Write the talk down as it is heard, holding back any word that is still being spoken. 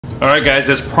Alright guys,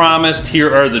 as promised,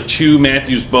 here are the two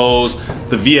Matthews bows,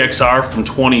 the VXR from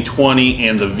 2020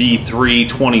 and the V3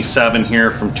 27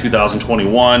 here from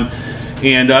 2021.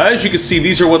 And as you can see,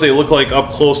 these are what they look like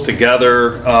up close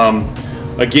together.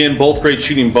 Again, both great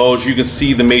shooting bows. You can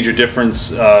see the major difference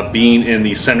being in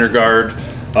the center guard.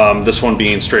 This one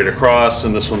being straight across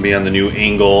and this one being on the new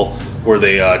angle where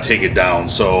they take it down.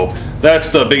 So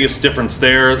that's the biggest difference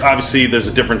there. Obviously there's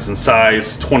a difference in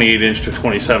size, 28 inch to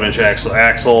 27 inch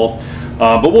axle.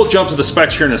 But we'll jump to the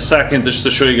specs here in a second just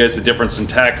to show you guys the difference in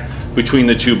tech between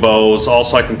the two bows.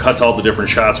 Also, I can cut to all the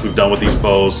different shots we've done with these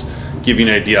bows, give you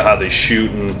an idea how they shoot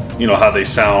and how they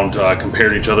sound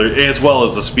compared to each other, as well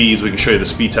as the speeds. We can show you the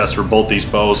speed test for both these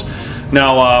bows.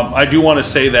 Now, I do want to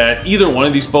say that either one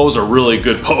of these bows are really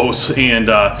good bows, and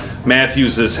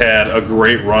Matthews has had a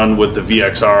great run with the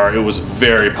VXR. It was a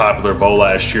very popular bow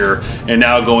last year, and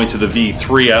now going to the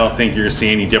V3, I don't think you're going to see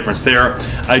any difference there.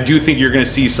 I do think you're going to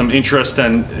see some interest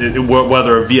in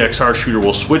whether a VXR shooter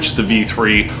will switch to the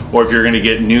V3, or if you're going to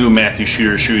get new Matthews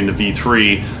shooters shooting the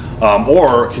V3,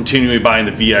 or continually buying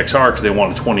the VXR because they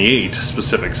want a 28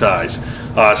 specific size.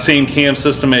 Same cam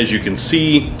system, as you can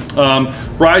see.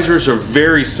 Risers are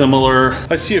very similar.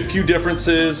 I see a few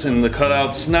differences in the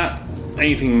cutouts, not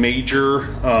anything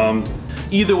major.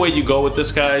 Either way you go with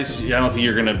this, guys, I don't think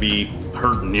you're gonna be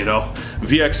hurting,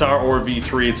 VXR or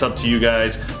V3, it's up to you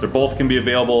guys. They're both can be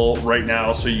available right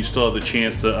now, so you still have the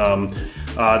chance to,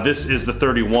 this is the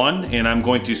 31, and I'm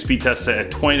going to speed test it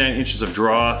at 29 inches of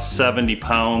draw, 70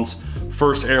 pounds.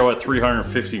 First arrow at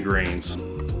 350 grains.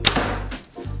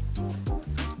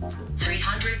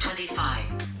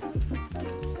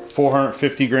 325.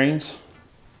 450 grains.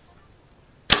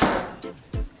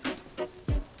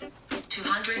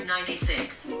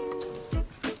 296.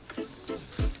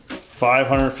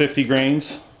 550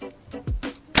 grains.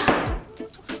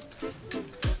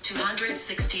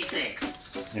 266.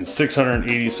 And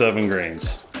 687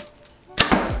 grains.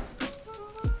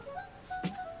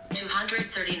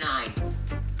 239.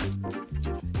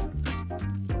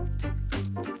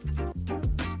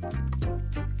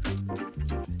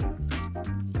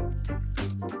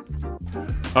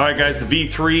 All right, guys, the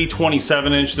V3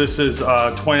 27 inch. This is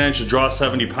 29 inches draw,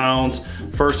 70 pounds.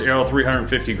 First arrow,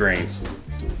 350 grains.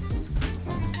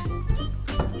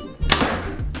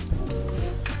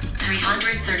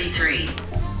 333.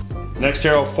 Next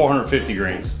arrow, 450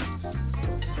 grains.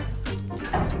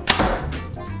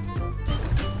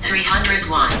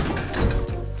 301.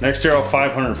 Next arrow,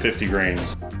 550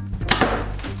 grains.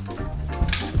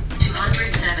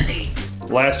 270.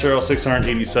 Last arrow,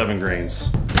 687 grains.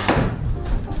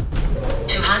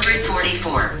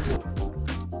 244.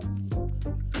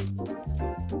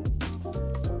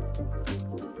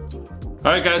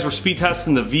 All right, guys, we're speed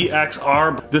testing the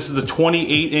VXR. This is the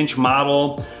 28 inch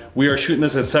model. We are shooting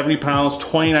this at 70 pounds,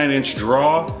 29 inch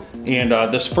draw, and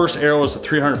this first arrow is at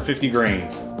 350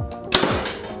 grains.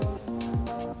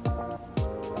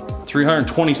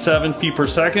 327 feet per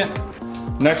second.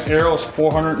 Next arrow is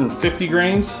 450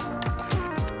 grains.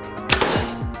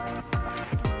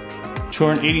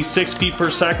 286 feet per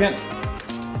second.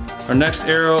 Our next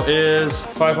arrow is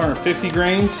 550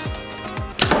 grains.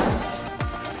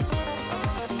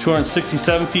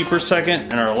 267 feet per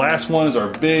second. And our last one is our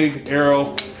big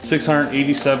arrow,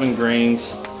 687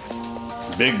 grains.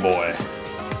 Big boy.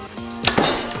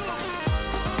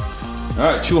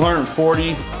 All right,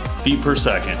 240 feet per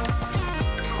second.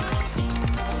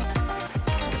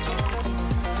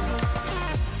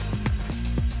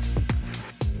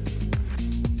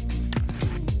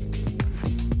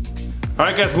 All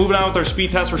right, guys, moving on with our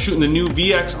speed test. We're shooting the new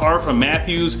VXR from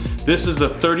Matthews. This is the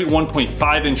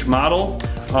 31.5 inch model.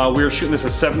 We are shooting this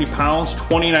at 70 pounds,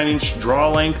 29 inch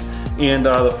draw length, and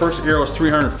the first arrow is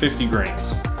 350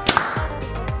 grains.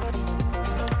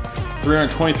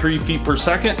 323 feet per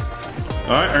second.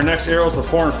 All right, our next arrow is the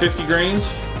 450 grains.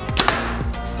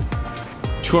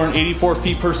 284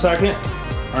 feet per second.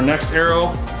 Our next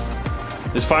arrow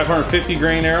is 550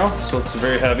 grain arrow, so it's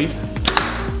very heavy.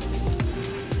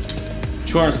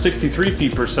 263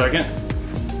 feet per second.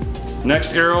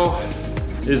 Next arrow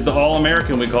is the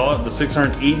All-American, we call it, the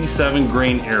 687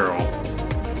 grain arrow.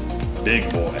 Big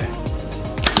boy.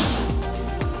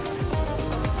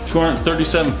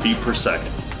 237 feet per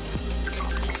second.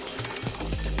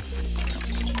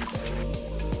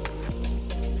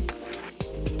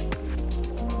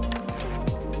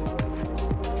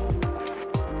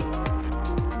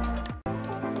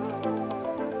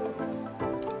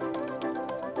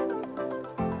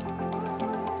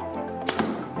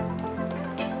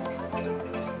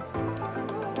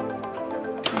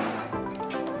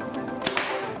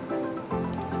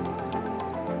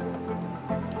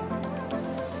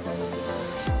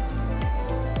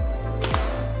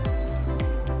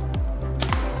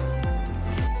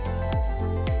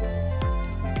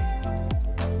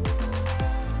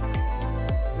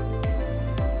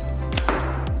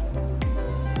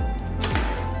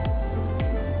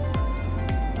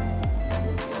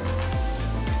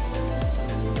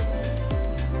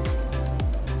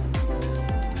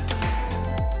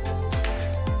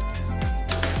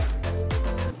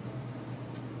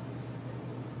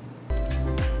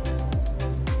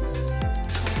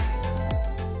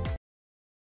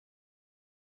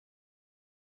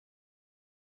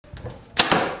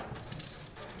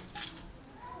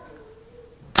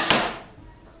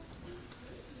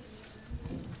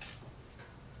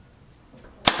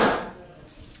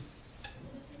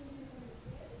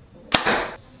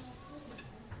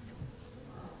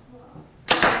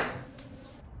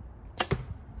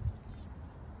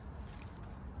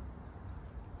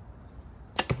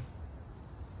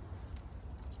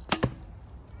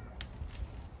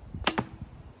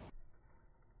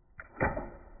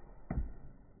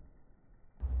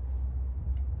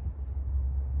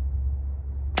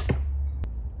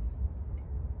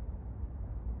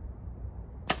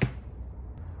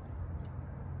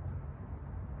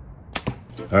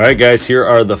 All right, guys, here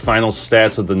are the final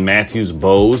stats of the Matthews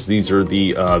bows. These are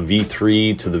the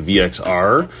V3 to the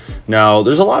VXR. Now,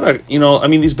 there's a lot of, I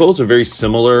mean, these bows are very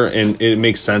similar, and it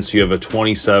makes sense. You have a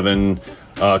 27,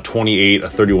 28, a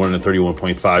 31, and a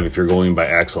 31.5 if you're going by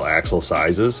axle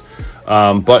sizes.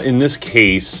 But in this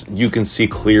case, you can see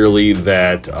clearly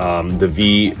that the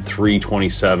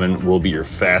V327 will be your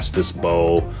fastest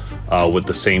bow with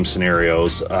the same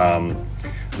scenarios.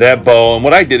 That bow, and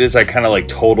what I did is I kind of like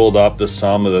totaled up the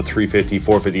sum of the 350,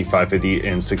 450, 550,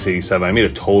 and 687. I made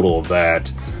a total of that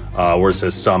where it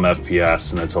says sum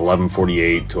FPS, and it's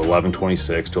 1148 to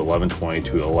 1126 to 1120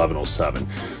 to 1107.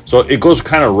 So it goes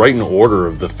kind of right in order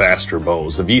of the faster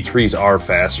bows. The V3s are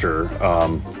faster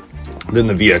than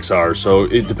the VXR, so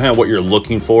it depends on what you're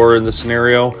looking for in the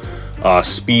scenario.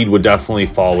 Speed would definitely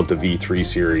fall with the V3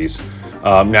 series.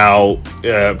 Now,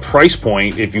 price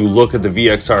point, if you look at the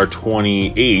VXR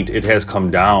 28, it has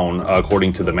come down,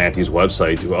 according to the Matthews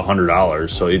website, to $100.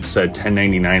 So it said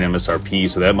 $10.99 MSRP,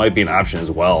 so that might be an option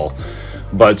as well.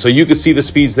 But so you can see the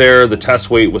speeds there. The test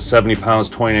weight was 70 pounds,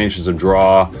 29 inches of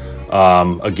draw.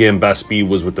 Again, best speed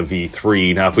was with the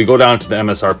V3. Now, if we go down to the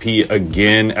MSRP,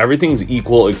 again, everything's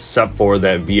equal except for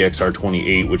that VXR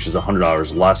 28, which is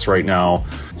 $100 less right now.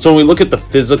 So when we look at the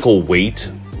physical weight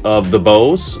of the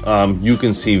bows, you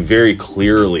can see very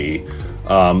clearly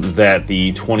that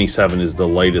the 27 is the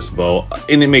lightest bow,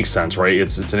 and it makes sense, right?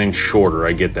 It's an inch shorter,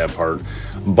 I get that part.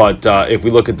 But if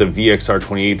we look at the VXR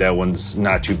 28, that one's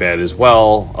not too bad as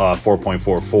well,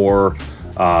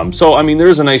 4.44. So I mean,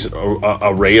 there's a nice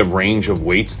array of range of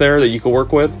weights there that you can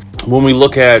work with. When we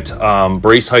look at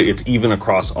brace height, it's even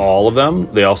across all of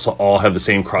them. They also all have the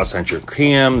same cross-centric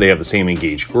cam. They have the same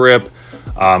engaged grip.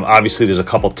 Obviously, there's a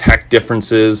couple tech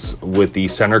differences with the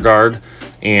center guard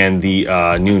and the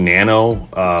new Nano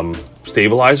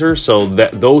stabilizer. So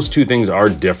those two things are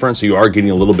different. So you are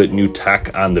getting a little bit new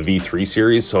tech on the V3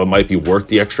 series. So it might be worth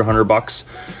the extra $100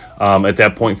 at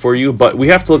that point for you. But we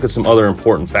have to look at some other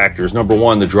important factors. Number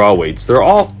one, the draw weights. They're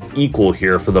all equal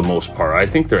here for the most part. I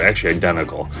think they're actually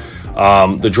identical.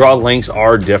 The draw lengths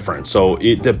are different, so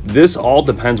this all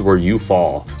depends where you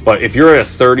fall. But if you're at a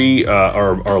 30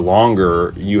 or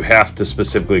longer, you have to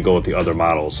specifically go with the other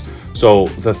models. So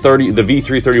the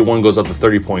V331 goes up to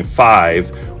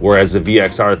 30.5, whereas the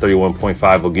VXR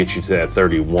 31.5 will get you to that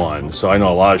 31. So I know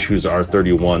a lot of shoes are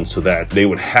 31, so that they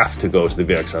would have to go to the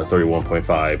VXR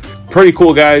 31.5. Pretty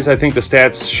cool, guys. I think the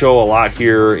stats show a lot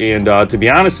here, and to be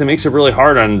honest, it makes it really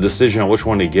hard on the decision on which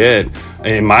one to get.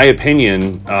 In my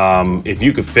opinion, if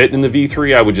you could fit in the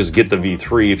V3, I would just get the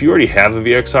V3. If you already have a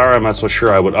VXR, I'm not so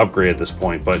sure I would upgrade at this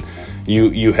point, but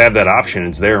you have that option.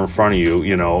 It's there in front of you,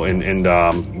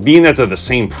 and being that they're the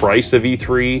same price, the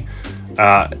V3,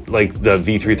 like the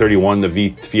V331, the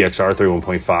VXR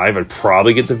 31.5, I'd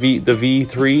probably get the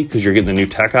V3 because you're getting the new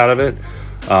tech out of it.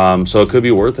 So it could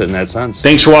be worth it in that sense.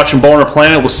 Thanks for watching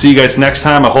BowHunterPlanet. We'll see you guys next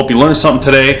time. I hope you learned something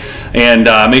today, and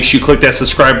make sure you click that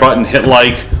subscribe button, hit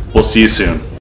like. We'll see you soon.